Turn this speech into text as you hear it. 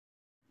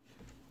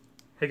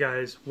Hey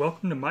guys,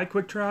 welcome to My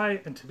Quick Try,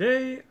 and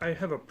today I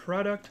have a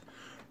product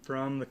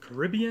from the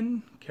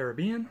Caribbean?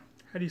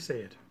 How do you say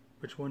it?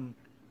 Which one?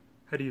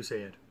 How do you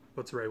say it?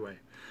 What's the right way?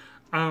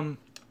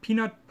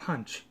 Peanut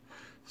punch.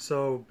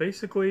 So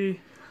basically,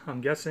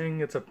 I'm guessing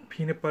it's a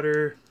peanut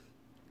butter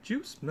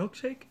juice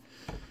milkshake?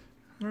 I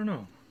don't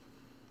know.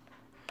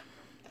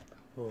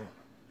 We'll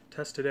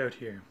test it out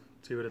here,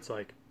 see what it's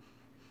like.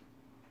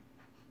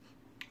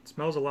 It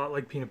smells a lot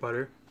like peanut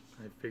butter.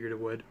 I figured it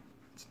would.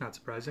 It's not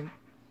surprising.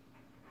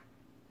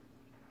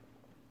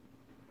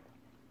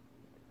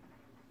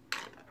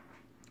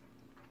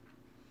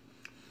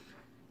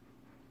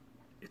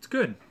 It's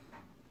good.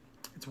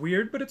 It's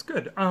weird, but it's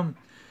good.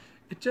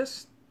 It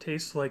just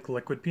tastes like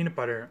liquid peanut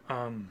butter.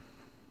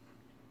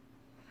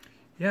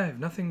 Yeah, I have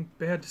nothing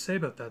bad to say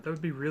about that. That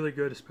would be really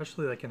good,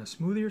 especially like in a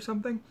smoothie or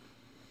something.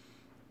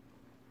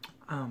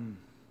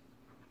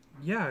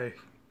 Yeah,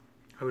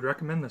 I would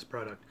recommend this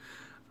product.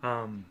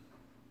 Yeah,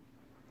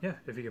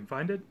 if you can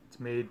find it, it's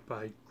made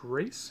by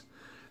Grace.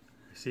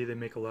 I see they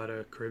make a lot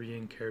of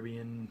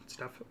Caribbean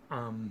stuff.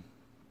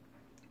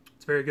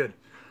 It's very good.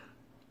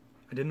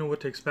 I didn't know what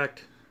to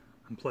expect.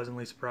 I'm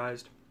pleasantly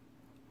surprised.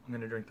 I'm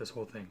going to drink this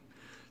whole thing.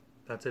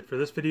 That's it for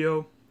this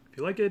video. If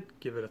you like it,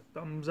 give it a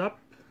thumbs up.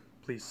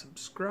 Please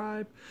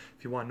subscribe.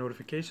 If you want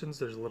notifications,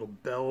 there's a little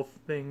bell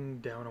thing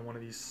down on one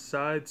of these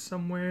sides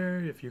somewhere.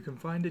 If you can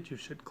find it, you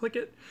should click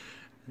it,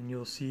 and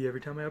you'll see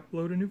every time I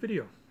upload a new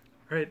video.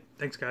 Alright,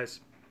 thanks guys.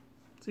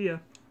 See ya.